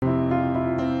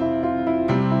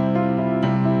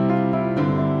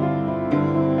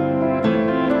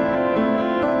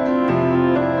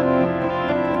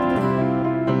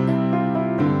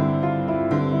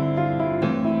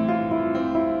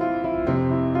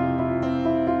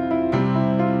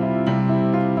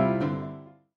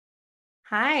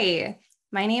Hi,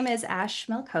 my name is Ashe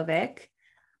Milkovic.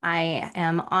 I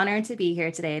am honored to be here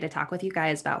today to talk with you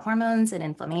guys about hormones and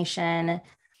inflammation.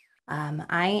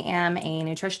 I am a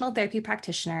nutritional therapy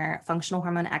practitioner, functional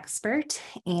hormone expert,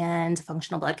 and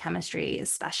functional blood chemistry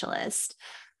specialist.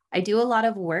 I do a lot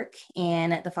of work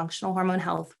in the functional hormone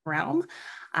health realm.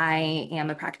 I am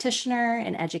a practitioner,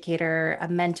 an educator, a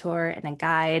mentor, and a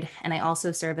guide, and I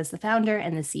also serve as the founder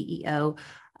and the CEO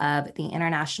of the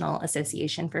International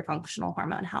Association for Functional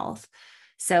Hormone Health.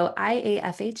 So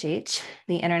IAFHH,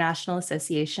 the International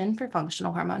Association for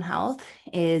Functional Hormone Health,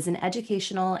 is an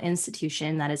educational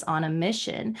institution that is on a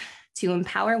mission to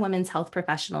empower women's health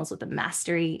professionals with a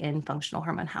mastery in functional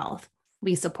hormone health.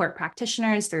 We support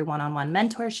practitioners through one-on-one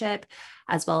mentorship,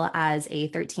 as well as a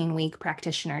 13-week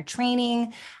practitioner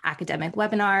training, academic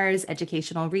webinars,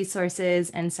 educational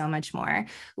resources, and so much more.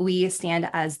 We stand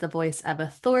as the voice of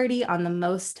authority on the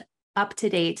most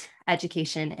up-to-date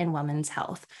education in women's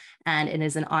health. And it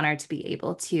is an honor to be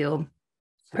able to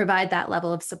provide that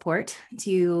level of support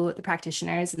to the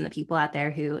practitioners and the people out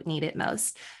there who need it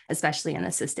most, especially in the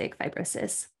cystic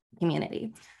fibrosis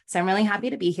community. So I'm really happy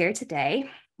to be here today.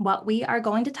 What we are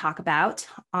going to talk about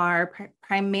are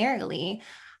primarily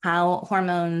how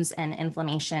hormones and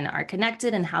inflammation are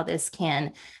connected and how this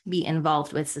can be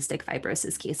involved with cystic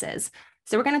fibrosis cases.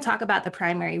 So we're going to talk about the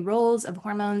primary roles of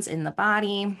hormones in the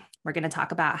body. We're going to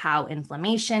talk about how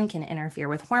inflammation can interfere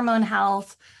with hormone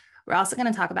health. We're also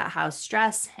going to talk about how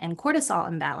stress and cortisol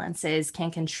imbalances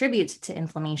can contribute to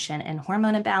inflammation and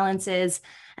hormone imbalances.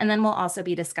 And then we'll also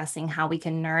be discussing how we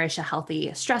can nourish a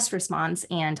healthy stress response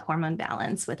and hormone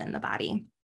balance within the body.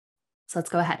 So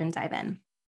let's go ahead and dive in.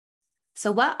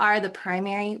 So what are the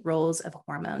primary roles of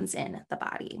hormones in the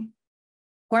body?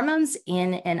 Hormones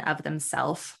in and of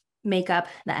themselves make up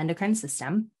the endocrine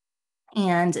system,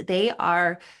 and they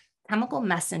are chemical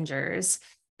messengers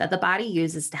that the body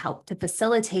uses to help to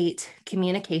facilitate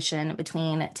communication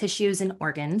between tissues and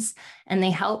organs. And they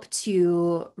help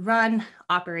to run,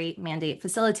 operate, mandate,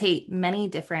 facilitate many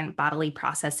different bodily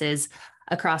processes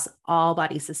across all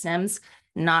body systems,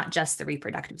 not just the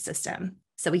reproductive system.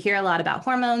 So we hear a lot about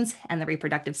hormones and the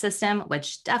reproductive system,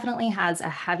 which definitely has a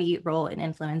heavy role and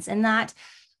influence in that.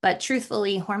 But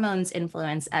truthfully, hormones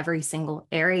influence every single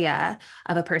area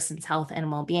of a person's health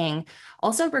and well-being,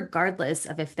 also regardless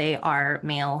of if they are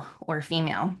male or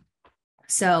female.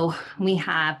 So we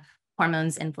have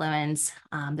hormones influence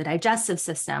the digestive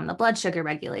system, the blood sugar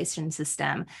regulation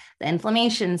system, the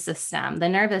inflammation system, the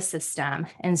nervous system,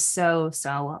 and so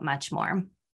much more.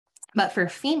 But for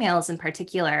females in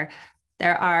particular,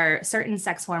 there are certain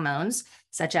sex hormones,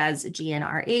 such as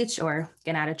GnRH, or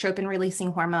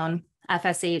gonadotropin-releasing hormone,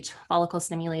 FSH,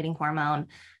 follicle-stimulating hormone,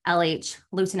 LH,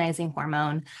 luteinizing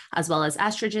hormone, as well as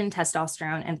estrogen,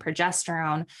 testosterone, and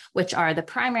progesterone, which are the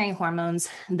primary hormones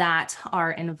that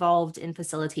are involved in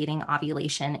facilitating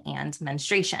ovulation and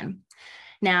menstruation.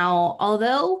 Now,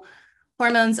 although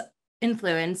hormones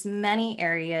influence many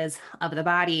areas of the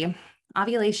body,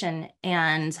 ovulation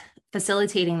and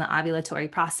facilitating the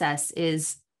ovulatory process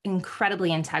is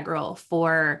incredibly integral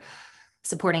for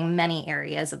supporting many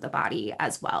areas of the body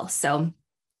as well. So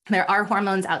there are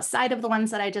hormones outside of the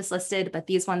ones that I just listed, but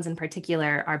these ones in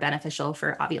particular are beneficial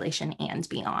for ovulation and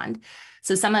beyond.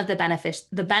 So some of the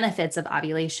benefits of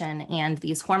ovulation and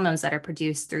these hormones that are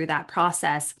produced through that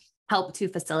process help to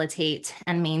facilitate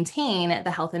and maintain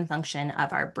the health and function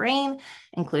of our brain,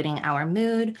 including our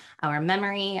mood, our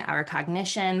memory, our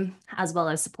cognition, as well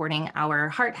as supporting our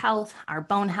heart health, our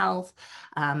bone health.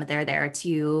 They're there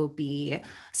to be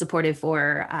supportive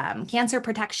for cancer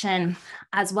protection,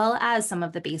 as well as some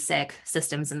of the basic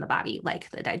systems in the body, like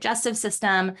the digestive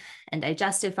system and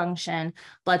digestive function,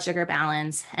 blood sugar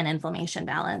balance, and inflammation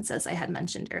balance, as I had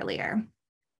mentioned earlier.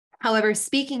 However,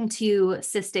 speaking to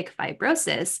cystic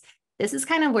fibrosis, this is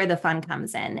kind of where the fun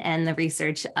comes in and the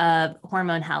research of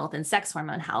hormone health and sex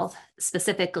hormone health,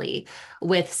 specifically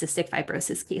with cystic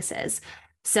fibrosis cases.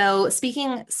 So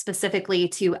speaking specifically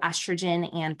to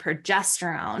estrogen and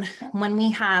progesterone, when we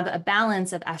have a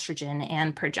balance of estrogen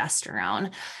and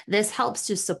progesterone, this helps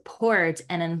to support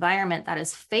an environment that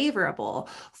is favorable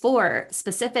for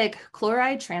specific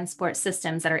chloride transport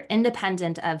systems that are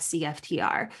independent of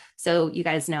CFTR. So you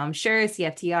guys know, I'm sure,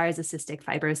 CFTR is a cystic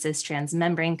fibrosis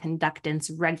transmembrane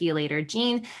conductance regulator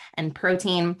gene and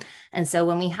protein. And so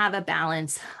when we have a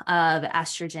balance of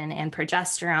estrogen and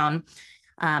progesterone,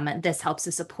 this helps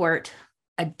to support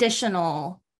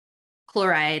additional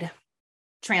chloride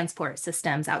transport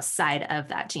systems outside of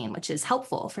that gene, which is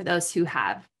helpful for those who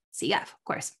have CF, of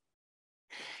course.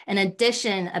 In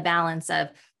addition, a balance of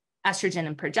estrogen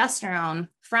and progesterone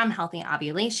from healthy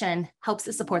ovulation helps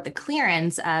to support the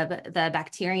clearance of the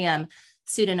bacterium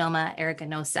Pseudomonas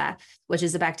aeruginosa, which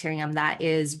is a bacterium that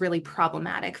is really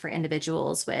problematic for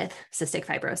individuals with cystic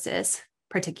fibrosis,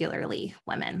 particularly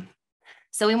women.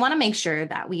 So we want to make sure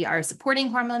that we are supporting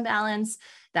hormone balance,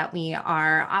 that we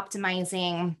are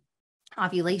optimizing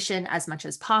ovulation as much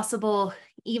as possible,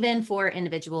 even for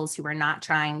individuals who are not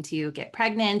trying to get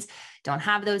pregnant, don't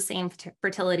have those same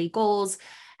fertility goals.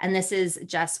 And this is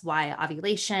just why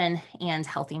ovulation and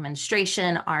healthy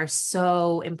menstruation are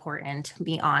so important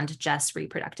beyond just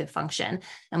reproductive function.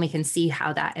 And we can see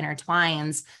how that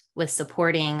intertwines with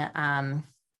supporting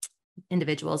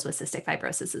individuals with cystic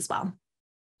fibrosis as well.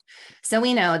 So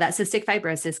we know that cystic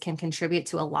fibrosis can contribute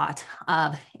to a lot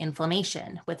of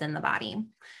inflammation within the body.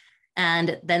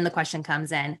 And then the question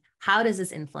comes in, how does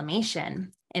this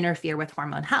inflammation interfere with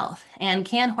hormone health? And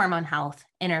can hormone health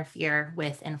interfere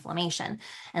with inflammation?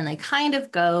 And they kind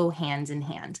of go hand in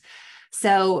hand.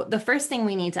 So the first thing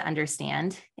we need to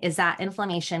understand is that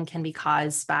inflammation can be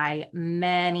caused by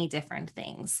many different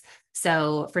things.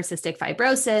 So for cystic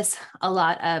fibrosis, a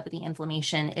lot of the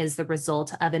inflammation is the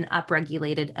result of an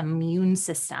upregulated immune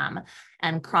system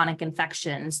and chronic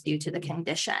infections due to the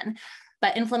condition.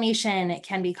 But inflammation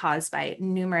can be caused by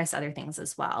numerous other things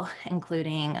as well,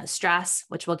 including stress,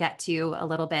 which we'll get to a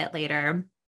little bit later,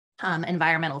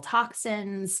 environmental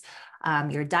toxins,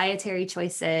 your dietary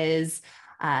choices,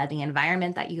 the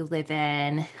environment that you live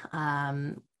in.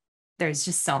 There's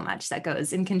just so much that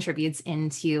goes and contributes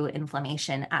into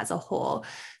inflammation as a whole.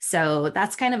 So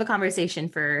that's kind of a conversation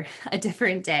for a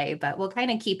different day, but we'll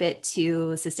kind of keep it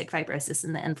to cystic fibrosis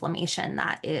and the inflammation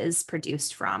that is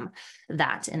produced from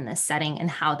that in this setting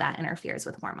and how that interferes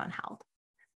with hormone health.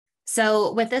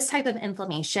 So with this type of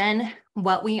inflammation,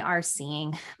 what we are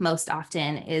seeing most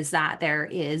often is that there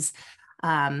is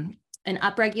an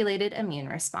upregulated immune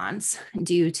response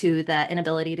due to the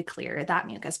inability to clear that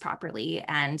mucus properly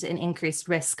and an increased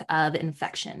risk of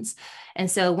infections. And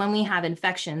so when we have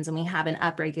infections and we have an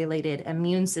upregulated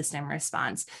immune system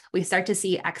response, we start to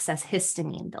see excess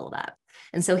histamine build up.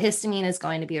 And so histamine is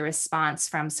going to be a response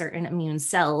from certain immune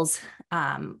cells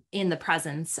in the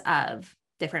presence of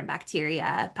different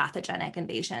bacteria, pathogenic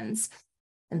invasions,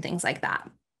 and things like that.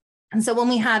 And so when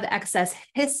we have excess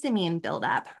histamine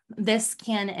buildup, this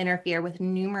can interfere with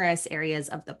numerous areas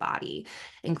of the body,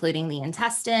 including the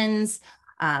intestines,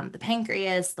 the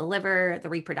pancreas, the liver, the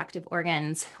reproductive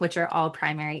organs, which are all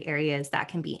primary areas that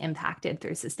can be impacted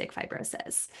through cystic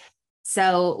fibrosis.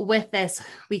 So with this,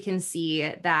 we can see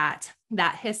that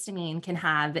histamine can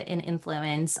have an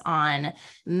influence on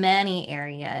many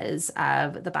areas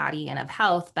of the body and of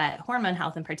health, but hormone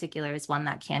health in particular is one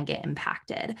that can get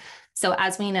impacted. So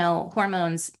as we know,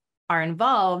 hormones are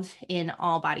involved in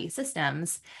all body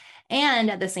systems.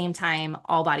 And at the same time,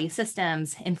 all body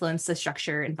systems influence the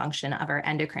structure and function of our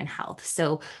endocrine health.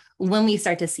 So when we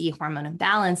start to see hormone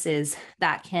imbalances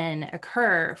that can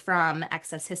occur from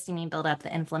excess histamine buildup,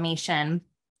 the inflammation,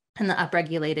 and the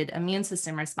upregulated immune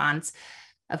system response,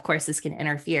 of course, this can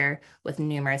interfere with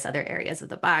numerous other areas of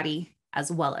the body, as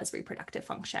well as reproductive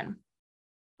function.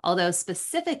 Although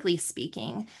specifically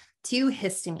speaking to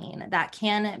histamine that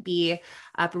can be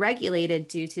upregulated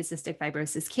due to cystic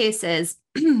fibrosis cases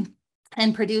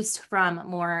and produced from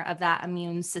more of that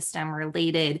immune system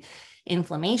related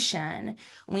inflammation,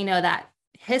 we know that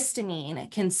histamine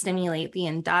can stimulate the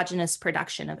endogenous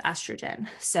production of estrogen,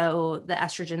 so the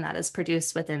estrogen that is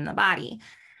produced within the body.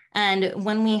 And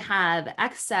when we have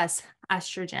excess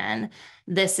estrogen,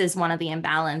 this is one of the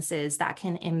imbalances that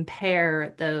can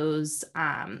impair those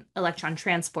electron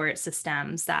transport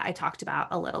systems that I talked about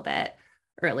a little bit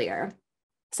earlier.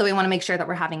 So we want to make sure that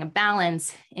we're having a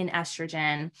balance in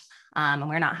estrogen and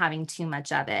we're not having too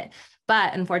much of it.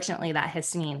 But unfortunately, that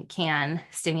histamine can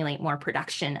stimulate more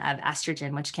production of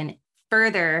estrogen, which can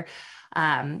further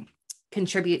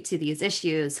contribute to these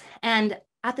issues. And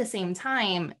at the same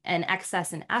time, an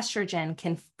excess in estrogen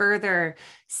can further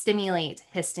stimulate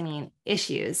histamine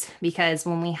issues, because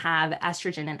when we have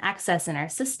estrogen in excess in our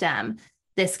system,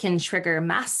 this can trigger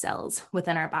mast cells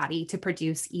within our body to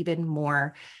produce even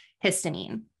more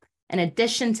histamine. In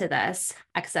addition to this,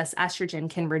 excess estrogen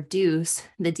can reduce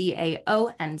the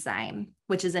DAO enzyme,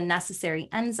 which is a necessary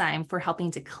enzyme for helping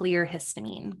to clear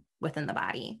histamine within the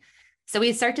body. So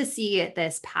we start to see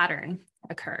this pattern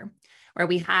occur where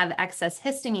we have excess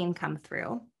histamine come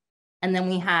through. And then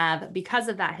we have, because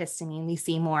of that histamine, we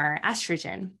see more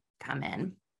estrogen come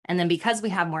in. And then because we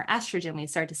have more estrogen, we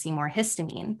start to see more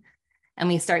histamine. And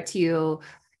we start to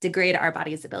degrade our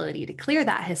body's ability to clear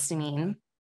that histamine.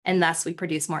 And thus we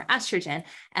produce more estrogen,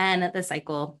 and the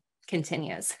cycle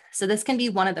continues. So this can be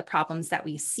one of the problems that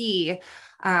we see,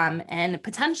 and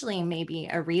potentially maybe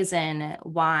a reason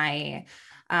why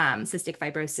cystic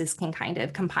fibrosis can kind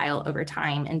of compile over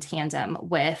time in tandem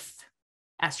with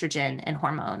estrogen and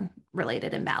hormone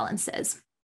related imbalances.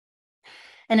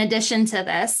 In addition to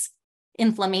this,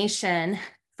 inflammation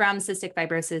from cystic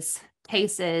fibrosis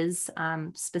cases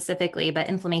specifically, but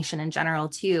inflammation in general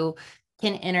too,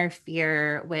 can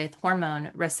interfere with hormone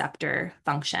receptor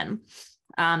function,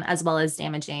 as well as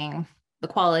damaging the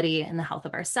quality and the health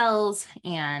of our cells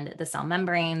and the cell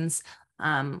membranes,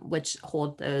 which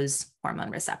hold those hormone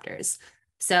receptors.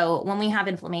 So when we have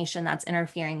inflammation that's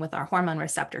interfering with our hormone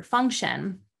receptor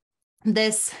function,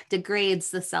 this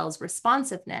degrades the cell's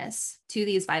responsiveness to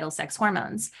these vital sex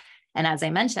hormones. And as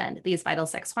I mentioned, these vital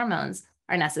sex hormones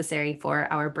are necessary for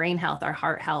our brain health, our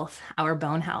heart health, our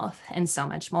bone health, and so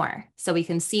much more. So we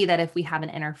can see that if we have an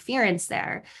interference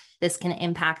there, this can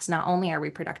impact not only our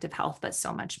reproductive health, but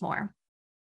so much more.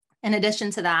 In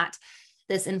addition to that,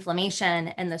 this inflammation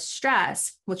and the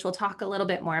stress, which we'll talk a little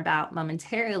bit more about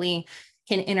momentarily,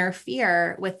 can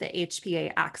interfere with the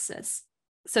HPA axis.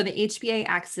 So the HPA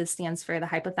axis stands for the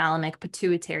hypothalamic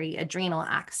pituitary adrenal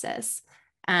axis.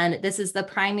 And this is the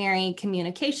primary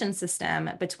communication system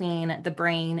between the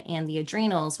brain and the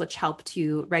adrenals, which help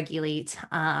to regulate,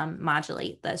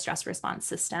 modulate the stress response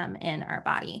system in our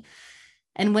body.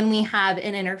 And when we have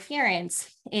an interference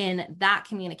in that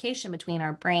communication between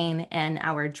our brain and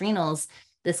our adrenals,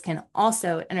 this can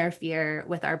also interfere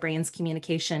with our brain's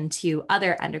communication to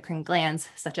other endocrine glands,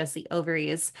 such as the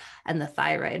ovaries and the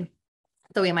thyroid.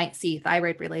 So we might see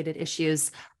thyroid-related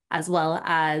issues as well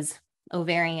as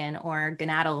ovarian or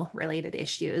gonadal related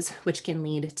issues, which can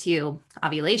lead to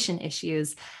ovulation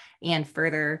issues and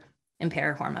further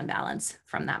impair hormone balance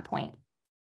from that point.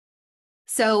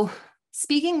 So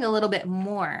speaking a little bit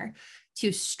more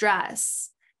to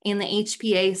stress in the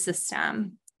HPA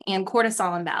system and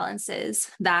cortisol imbalances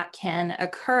that can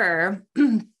occur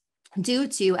due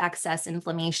to excess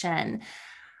inflammation,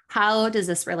 how does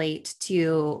this relate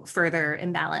to further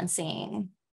imbalancing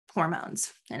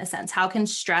hormones in a sense? How can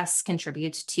stress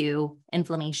contribute to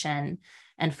inflammation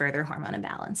and further hormone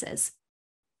imbalances?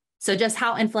 So just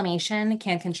how inflammation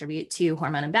can contribute to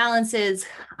hormone imbalances,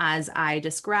 as I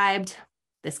described,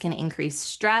 this can increase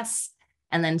stress,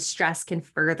 and then stress can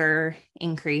further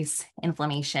increase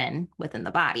inflammation within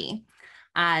the body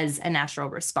as a natural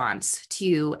response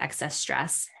to excess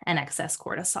stress and excess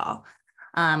cortisol.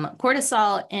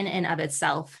 Cortisol in and of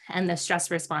itself and the stress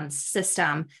response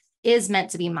system is meant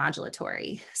to be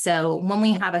modulatory. So when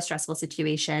we have a stressful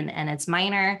situation and it's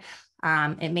minor,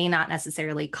 it may not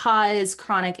necessarily cause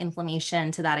chronic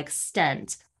inflammation to that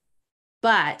extent.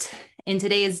 But in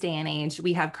today's day and age,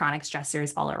 we have chronic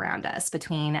stressors all around us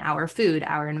between our food,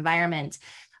 our environment,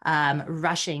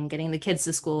 rushing, getting the kids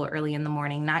to school early in the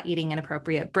morning, not eating an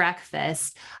appropriate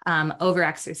breakfast,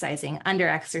 over-exercising,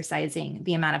 under-exercising,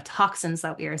 the amount of toxins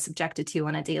that we are subjected to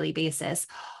on a daily basis.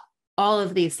 All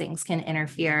of these things can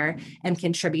interfere and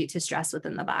contribute to stress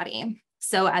within the body.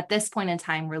 So at this point in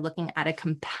time, we're looking at a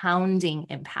compounding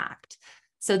impact.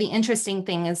 So the interesting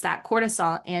thing is that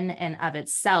cortisol in and of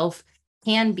itself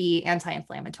can be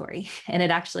anti-inflammatory, and it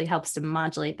actually helps to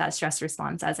modulate that stress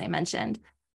response, as I mentioned.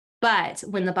 But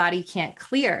when the body can't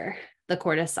clear the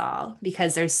cortisol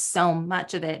because there's so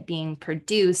much of it being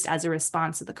produced as a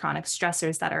response to the chronic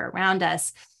stressors that are around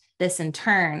us, this in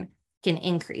turn can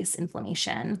increase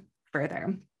inflammation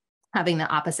further, having the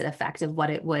opposite effect of what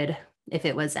it would if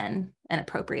it was in an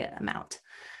appropriate amount.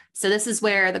 So this is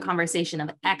where the conversation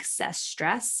of excess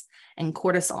stress and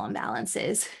cortisol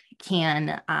imbalances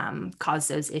can cause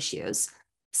those issues.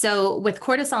 So with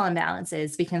cortisol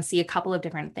imbalances, we can see a couple of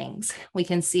different things. We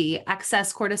can see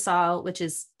excess cortisol, which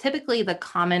is typically the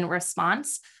common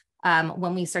response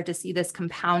when we start to see this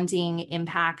compounding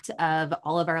impact of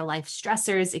all of our life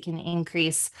stressors. It can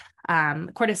increase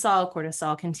cortisol.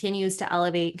 Cortisol continues to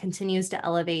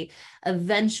elevate.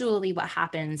 Eventually, what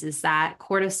happens is that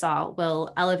cortisol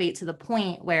will elevate to the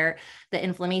point where the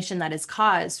inflammation that is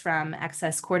caused from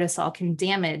excess cortisol can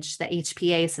damage the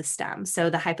HPA system. So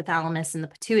the hypothalamus and the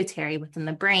pituitary within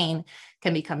the brain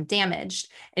can become damaged,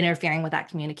 interfering with that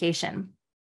communication.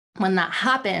 When that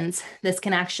happens, this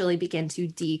can actually begin to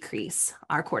decrease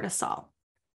our cortisol.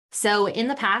 So in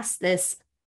the past, this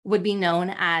would be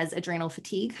known as adrenal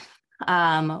fatigue,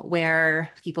 where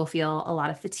people feel a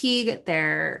lot of fatigue.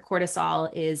 Their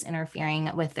cortisol is interfering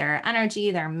with their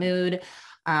energy, their mood.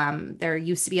 There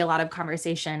used to be a lot of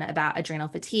conversation about adrenal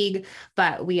fatigue,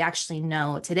 but we actually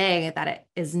know today that it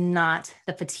is not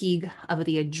the fatigue of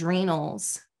the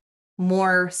adrenals.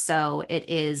 More so, it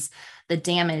is the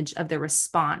damage of the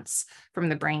response from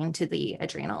the brain to the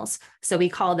adrenals. So we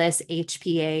call this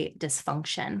HPA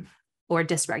dysfunction or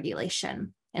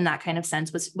dysregulation in that kind of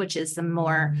sense, which is the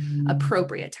more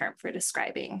appropriate term for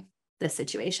describing this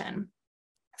situation.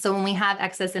 So when we have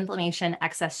excess inflammation,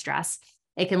 excess stress,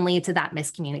 it can lead to that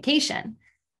miscommunication.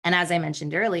 And as I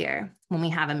mentioned earlier, when we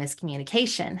have a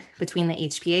miscommunication between the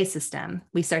HPA system,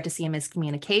 we start to see a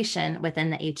miscommunication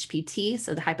within the HPT,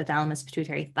 so the hypothalamus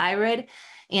pituitary thyroid,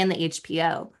 and the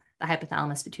HPO, the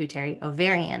hypothalamus pituitary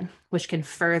ovarian, which can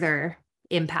further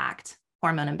impact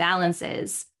hormone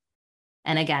imbalances.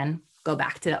 And again, go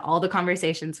back to all the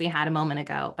conversations we had a moment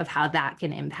ago of how that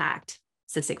can impact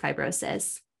cystic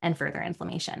fibrosis and further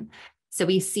inflammation. So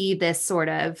we see this sort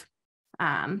of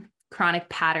chronic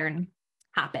pattern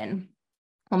happen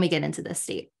when we get into this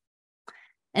state.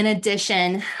 In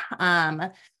addition,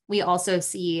 we also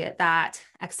see that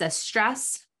excess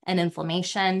stress and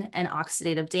inflammation and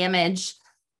oxidative damage,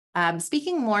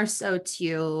 speaking more so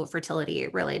to fertility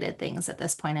related things at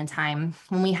this point in time.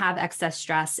 When we have excess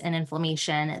stress and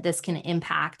inflammation, this can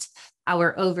impact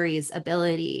our ovaries'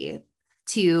 ability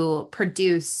to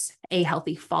produce a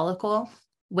healthy follicle,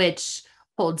 which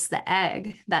holds the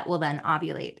egg that will then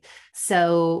ovulate.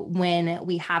 So when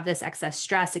we have this excess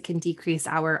stress, it can decrease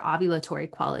our ovulatory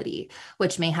quality,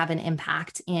 which may have an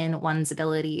impact in one's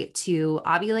ability to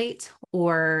ovulate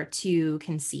or to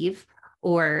conceive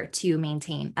or to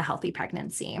maintain a healthy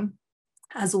pregnancy,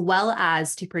 as well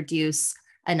as to produce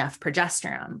enough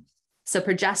progesterone. So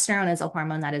progesterone is a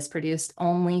hormone that is produced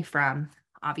only from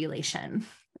ovulation.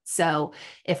 So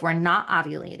if we're not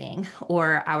ovulating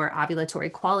or our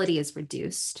ovulatory quality is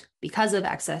reduced because of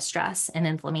excess stress and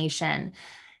inflammation,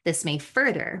 this may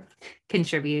further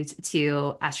contribute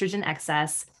to estrogen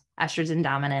excess, estrogen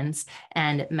dominance,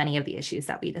 and many of the issues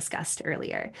that we discussed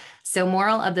earlier. So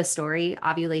moral of the story,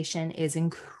 ovulation is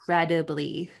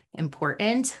incredibly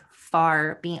important,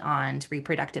 far beyond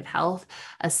reproductive health,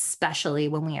 especially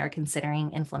when we are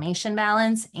considering inflammation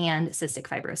balance and cystic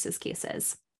fibrosis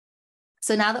cases.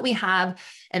 So now that we have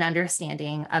an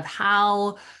understanding of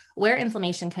where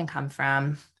inflammation can come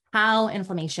from, how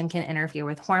inflammation can interfere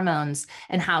with hormones,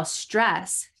 and how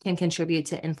stress can contribute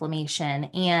to inflammation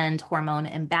and hormone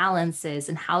imbalances,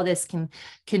 and how this can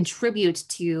contribute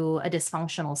to a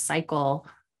dysfunctional cycle,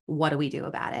 what do we do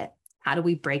about it? How do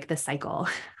we break the cycle?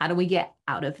 How do we get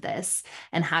out of this?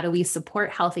 And how do we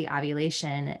support healthy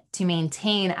ovulation to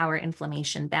maintain our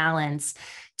inflammation balance,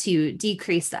 to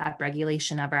decrease the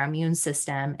upregulation of our immune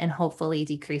system, and hopefully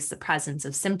decrease the presence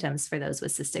of symptoms for those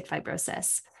with cystic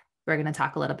fibrosis? We're going to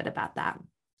talk a little bit about that.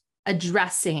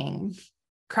 Addressing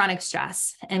chronic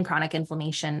stress and chronic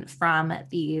inflammation from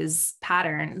these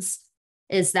patterns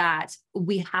is that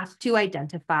we have to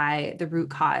identify the root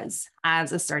cause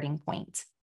as a starting point.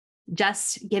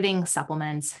 Just giving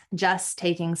supplements, just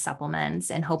taking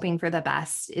supplements and hoping for the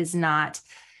best is not,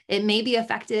 it may be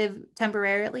effective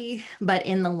temporarily, but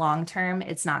in the long term,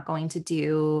 it's not going to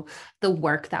do the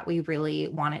work that we really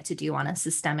want it to do on a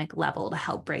systemic level to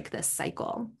help break this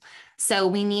cycle. So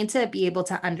we need to be able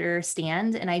to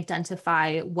understand and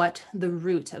identify what the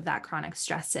root of that chronic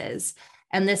stress is.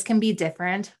 And this can be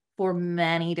different for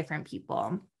many different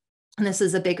people. And this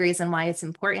is a big reason why it's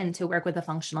important to work with a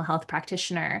functional health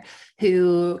practitioner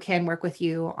who can work with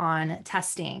you on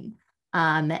testing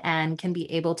and can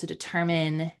be able to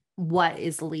determine what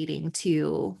is leading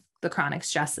to the chronic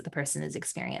stress that the person is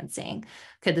experiencing.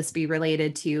 Could this be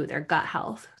related to their gut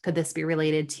health? Could this be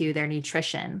related to their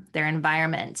nutrition, their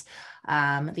environment,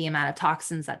 the amount of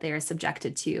toxins that they are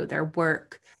subjected to, their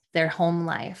work, their home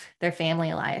life, their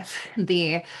family life,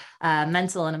 the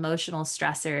mental and emotional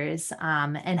stressors,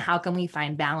 and how can we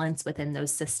find balance within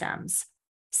those systems?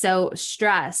 So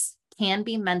stress can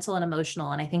be mental and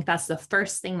emotional, and I think that's the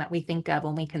first thing that we think of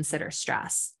when we consider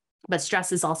stress. But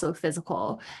stress is also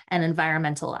physical and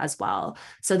environmental as well.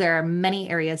 So there are many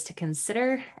areas to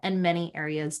consider and many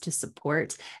areas to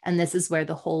support, and this is where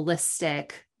the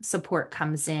holistic support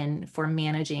comes in for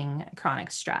managing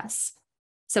chronic stress.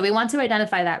 So we want to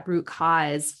identify that root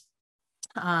cause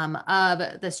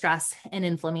of the stress and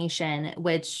inflammation,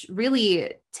 which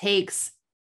really takes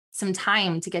some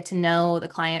time to get to know the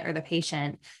client or the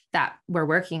patient that we're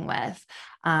working with,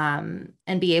 and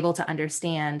be able to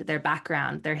understand their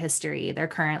background, their history, their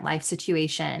current life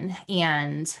situation,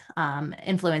 and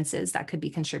influences that could be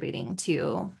contributing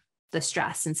to the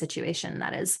stress and situation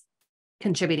that is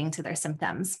contributing to their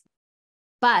symptoms.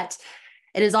 But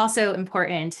it is also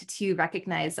important to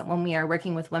recognize that when we are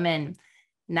working with women,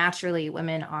 naturally,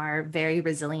 women are very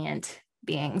resilient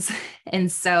beings.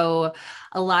 And so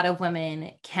a lot of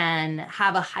women can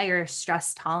have a higher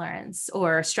stress tolerance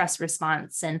or stress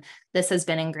response. And this has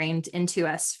been ingrained into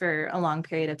us for a long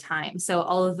period of time. So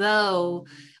although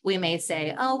we may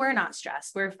say, oh, we're not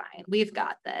stressed, we're fine, we've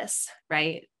got this,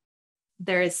 right?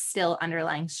 There is still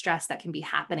underlying stress that can be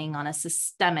happening on a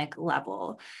systemic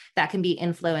level that can be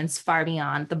influenced far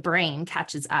beyond the brain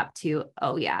catches up to,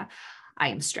 oh yeah, I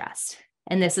am stressed.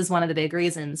 And this is one of the big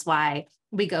reasons why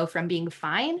we go from being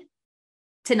fine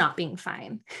to not being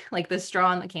fine, like the straw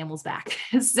on the camel's back.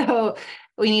 So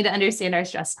we need to understand our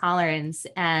stress tolerance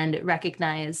and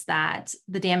recognize that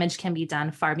the damage can be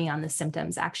done far beyond the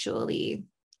symptoms actually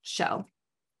show.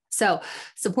 So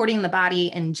supporting the body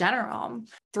in general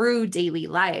through daily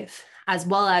life, as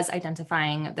well as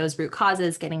identifying those root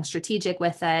causes, getting strategic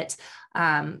with it,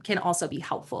 can also be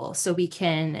helpful. So we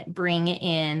can bring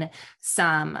in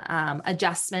some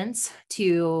adjustments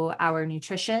to our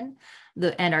nutrition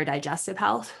and our digestive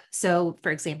health. So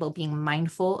for example, being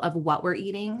mindful of what we're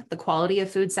eating, the quality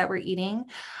of foods that we're eating.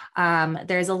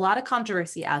 There's a lot of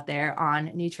controversy out there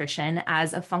on nutrition.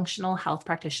 As a functional health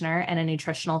practitioner and a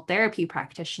nutritional therapy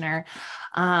practitioner,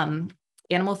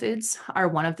 animal foods are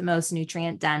one of the most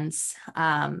nutrient dense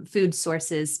food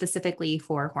sources specifically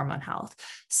for hormone health.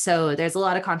 So there's a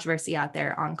lot of controversy out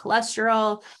there on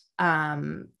cholesterol.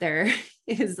 There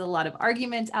is a lot of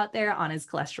argument out there on, is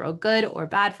cholesterol good or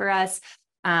bad for us?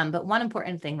 But one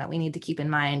important thing that we need to keep in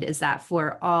mind is that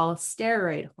for all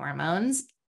steroid hormones,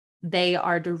 they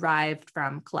are derived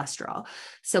from cholesterol.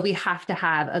 So we have to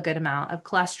have a good amount of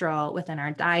cholesterol within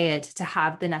our diet to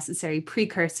have the necessary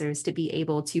precursors to be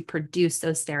able to produce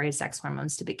those steroid sex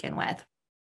hormones to begin with.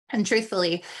 And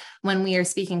truthfully, when we are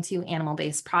speaking to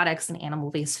animal-based products and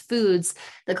animal-based foods,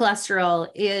 the cholesterol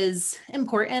is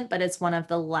important, but it's one of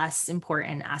the less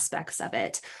important aspects of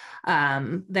it.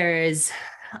 There is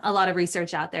a lot of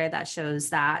research out there that shows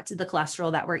that the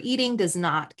cholesterol that we're eating does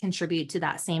not contribute to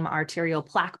that same arterial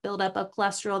plaque buildup of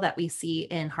cholesterol that we see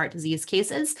in heart disease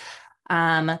cases.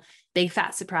 Big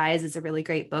Fat Surprise is a really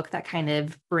great book that kind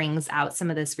of brings out some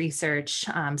of this research,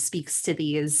 speaks to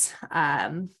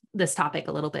this topic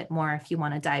a little bit more if you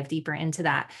want to dive deeper into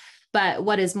that. But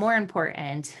what is more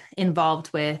important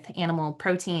involved with animal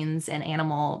proteins and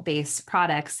animal-based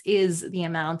products is the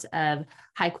amount of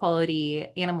high quality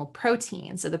animal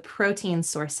protein. So the protein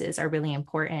sources are really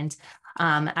important,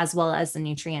 as well as the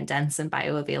nutrient dense and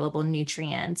bioavailable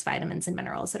nutrients, vitamins, and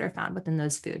minerals that are found within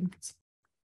those foods.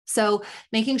 So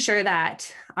making sure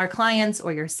that our clients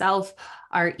or yourself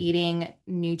are eating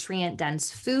nutrient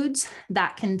dense foods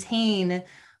that contain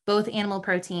both animal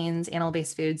proteins,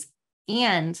 animal-based foods,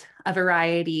 and a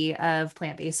variety of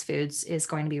plant-based foods is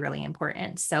going to be really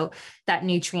important. So that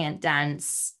nutrient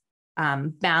dense,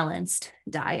 balanced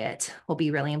diet will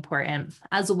be really important,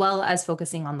 as well as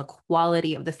focusing on the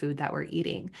quality of the food that we're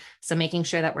eating. So making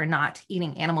sure that we're not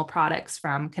eating animal products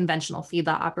from conventional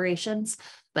feedlot operations,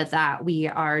 but that we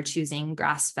are choosing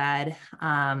grass-fed,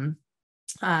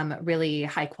 really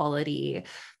high quality,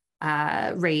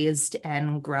 raised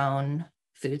and grown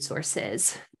food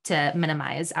sources to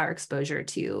minimize our exposure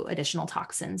to additional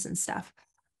toxins and stuff.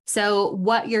 So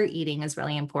what you're eating is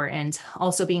really important.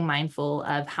 Also being mindful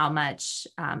of how much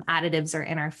additives are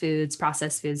in our foods,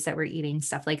 processed foods that we're eating,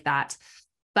 stuff like that,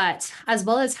 but as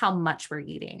well as how much we're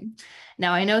eating.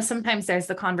 Now, I know sometimes there's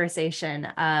the conversation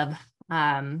of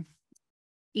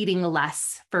eating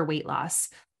less for weight loss,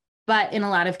 but in a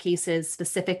lot of cases,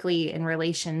 specifically in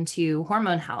relation to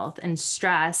hormone health and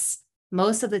stress,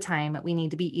 most of the time we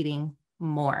need to be eating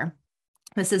more.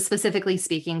 This is specifically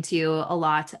speaking to a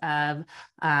lot of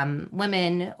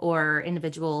women or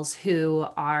individuals who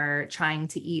are trying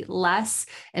to eat less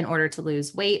in order to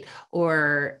lose weight,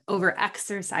 or over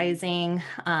exercising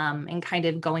and kind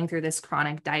of going through this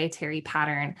chronic dietary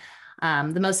pattern.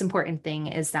 The most important thing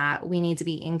is that we need to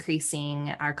be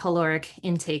increasing our caloric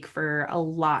intake for a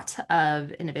lot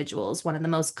of individuals. One of the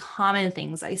most common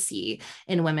things I see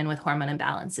in women with hormone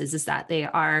imbalances is that they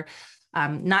are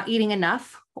not eating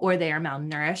enough, or they are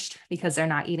malnourished because they're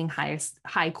not eating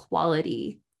high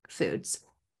quality foods.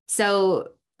 So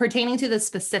pertaining to the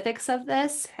specifics of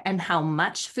this and how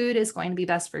much food is going to be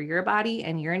best for your body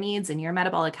and your needs and your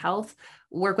metabolic health,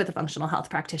 work with a functional health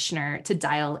practitioner to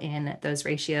dial in those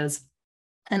ratios.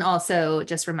 And also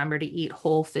just remember to eat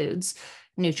whole foods,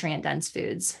 nutrient dense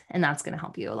foods, and that's going to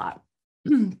help you a lot.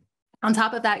 On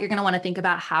top of that, you're going to want to think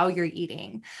about how you're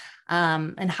eating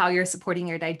and how you're supporting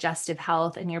your digestive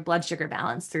health and your blood sugar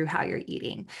balance through how you're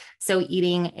eating. So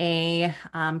eating a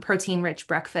protein-rich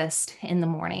breakfast in the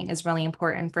morning is really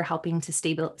important for helping to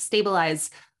stabilize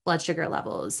blood sugar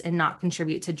levels and not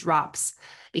contribute to drops.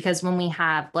 Because when we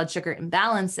have blood sugar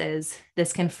imbalances,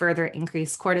 this can further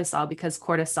increase cortisol, because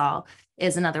cortisol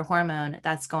is another hormone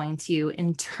that's going to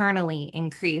internally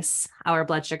increase our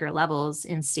blood sugar levels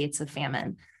in states of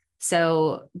famine.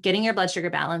 So getting your blood sugar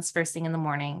balance first thing in the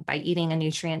morning by eating a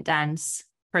nutrient-dense,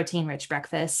 protein-rich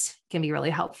breakfast can be really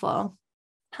helpful,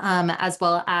 as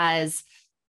well as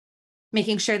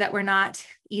making sure that we're not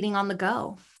eating on the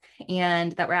go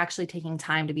and that we're actually taking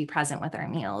time to be present with our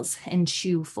meals and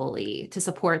chew fully to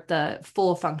support the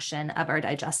full function of our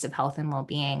digestive health and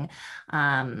well-being,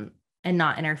 and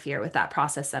not interfere with that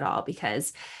process at all,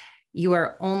 because you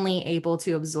are only able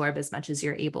to absorb as much as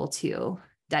you're able to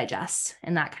digest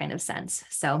in that kind of sense.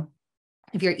 So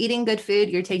if you're eating good food,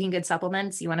 you're taking good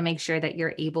supplements, you want to make sure that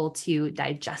you're able to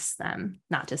digest them,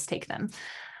 not just take them.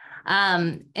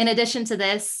 In addition to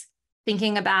this,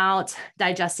 thinking about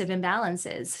digestive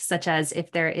imbalances, such as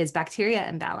if there is bacteria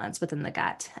imbalance within the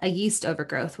gut, a yeast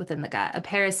overgrowth within the gut, a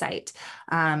parasite,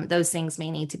 those things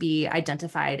may need to be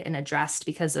identified and addressed,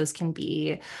 because those can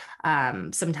be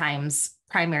sometimes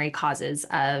primary causes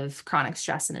of chronic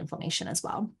stress and inflammation as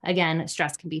well. Again,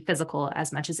 stress can be physical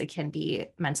as much as it can be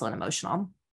mental and emotional.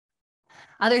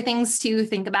 Other things to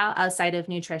think about outside of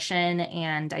nutrition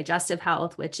and digestive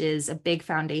health, which is a big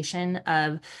foundation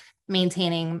of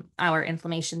maintaining our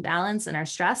inflammation balance and our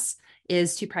stress,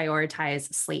 is to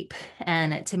prioritize sleep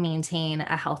and to maintain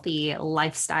a healthy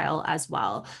lifestyle as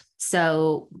well.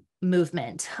 So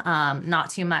movement,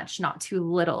 not too much, not too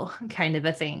little kind of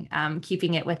a thing,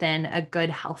 keeping it within a good,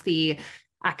 healthy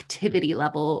activity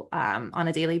level on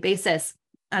a daily basis,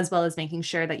 as well as making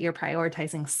sure that you're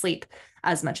prioritizing sleep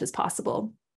as much as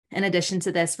possible. In addition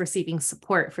to this, receiving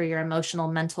support for your emotional,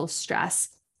 mental stress,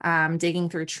 digging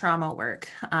through trauma work,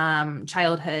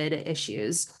 childhood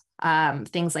issues,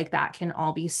 things like that can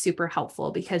all be super helpful,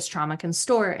 because trauma can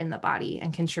store in the body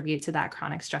and contribute to that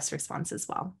chronic stress response as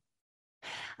well.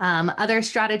 Other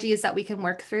strategies that we can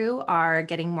work through are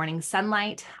getting morning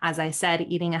sunlight, as I said,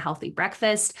 eating a healthy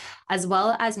breakfast, as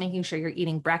well as making sure you're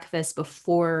eating breakfast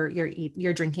before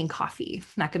you're drinking coffee.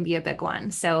 That can be a big one.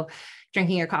 So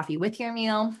drinking your coffee with your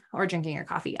meal or drinking your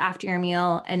coffee after your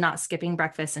meal, and not skipping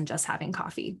breakfast and just having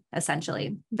coffee,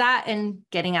 essentially. That, and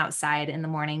getting outside in the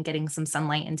morning, getting some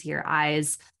sunlight into your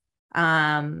eyes,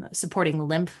 supporting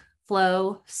lymph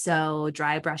flow. So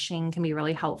dry brushing can be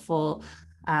really helpful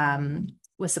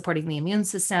with supporting the immune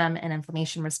system and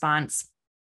inflammation response.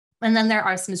 And then there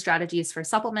are some strategies for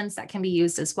supplements that can be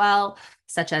used as well,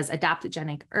 such as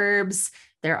adaptogenic herbs.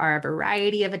 There are a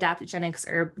variety of adaptogenic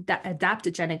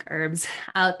herbs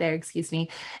out there,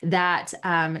 that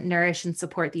nourish and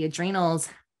support the adrenals,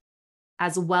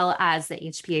 as well as the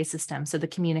HPA system. So the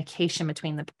communication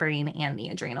between the brain and the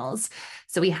adrenals.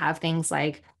 So we have things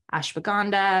like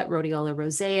ashwagandha, rhodiola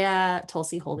rosea,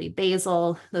 Tulsi holy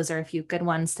basil. Those are a few good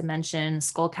ones to mention.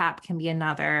 Skullcap can be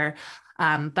another.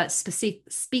 But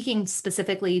speaking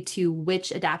specifically to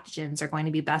which adaptogens are going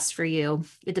to be best for you,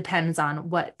 it depends on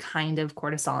what kind of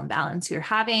cortisol imbalance you're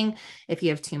having, if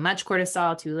you have too much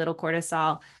cortisol, too little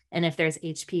cortisol, and if there's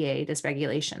HPA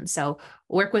dysregulation. So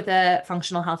work with a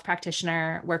functional health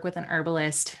practitioner, work with an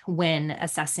herbalist when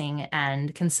assessing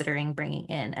and considering bringing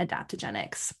in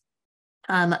adaptogenics.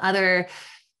 Other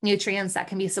nutrients that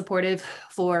can be supportive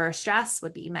for stress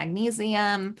would be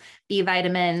magnesium, B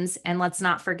vitamins, and let's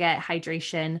not forget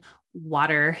hydration,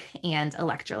 water, and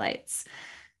electrolytes.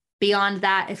 Beyond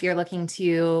that, if you're looking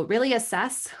to really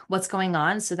assess what's going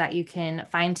on so that you can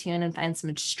fine tune and find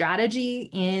some strategy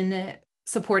in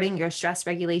supporting your stress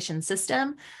regulation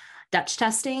system, Dutch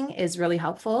testing is really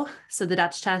helpful. So the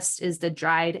Dutch test is the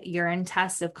dried urine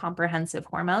test of comprehensive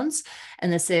hormones.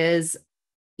 And this is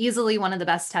easily one of the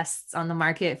best tests on the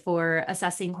market for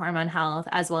assessing hormone health,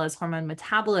 as well as hormone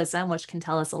metabolism, which can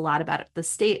tell us a lot about the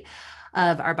state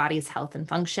of our body's health and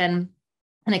function.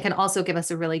 And it can also give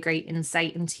us a really great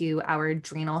insight into our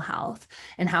adrenal health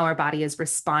and how our body is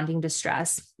responding to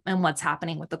stress and what's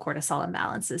happening with the cortisol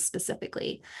imbalances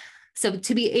specifically. So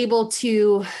to be able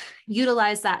to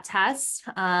utilize that test,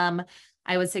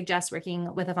 I would suggest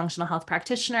working with a functional health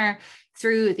practitioner.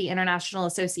 Through the International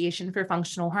Association for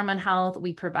Functional Hormone Health,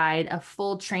 we provide a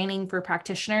full training for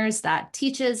practitioners that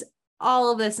teaches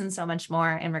all of this and so much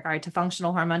more in regard to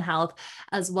functional hormone health,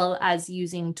 as well as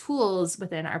using tools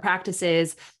within our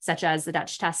practices, such as the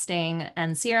Dutch testing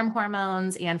and serum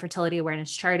hormones and fertility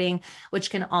awareness charting, which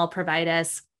can all provide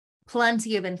us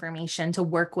plenty of information to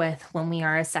work with when we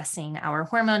are assessing our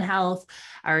hormone health,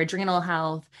 our adrenal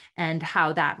health, and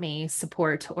how that may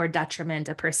support or detriment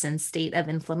a person's state of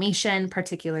inflammation,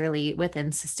 particularly within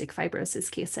cystic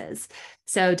fibrosis cases.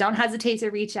 So don't hesitate to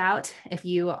reach out if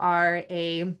you are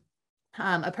a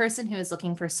person who is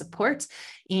looking for support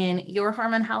in your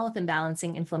hormone health and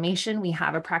balancing inflammation. We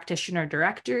have a practitioner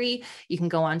directory. You can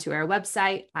go onto our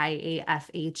website, iafhh.com,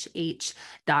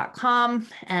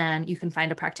 and you can find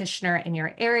a practitioner in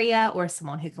your area or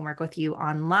someone who can work with you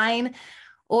online.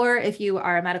 Or if you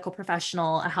are a medical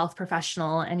professional, a health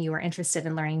professional, and you are interested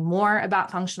in learning more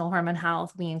about functional hormone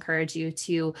health, we encourage you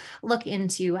to look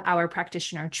into our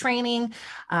practitioner training.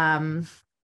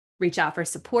 Reach out for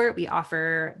support. We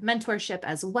offer mentorship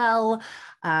as well,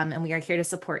 and we are here to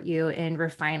support you in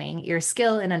refining your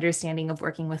skill and understanding of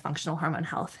working with functional hormone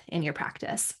health in your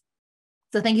practice.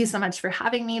 So thank you so much for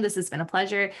having me. This has been a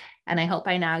pleasure, and I hope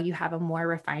by now you have a more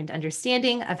refined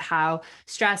understanding of how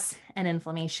stress and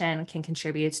inflammation can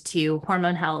contribute to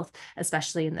hormone health,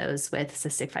 especially in those with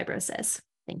cystic fibrosis.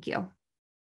 Thank you.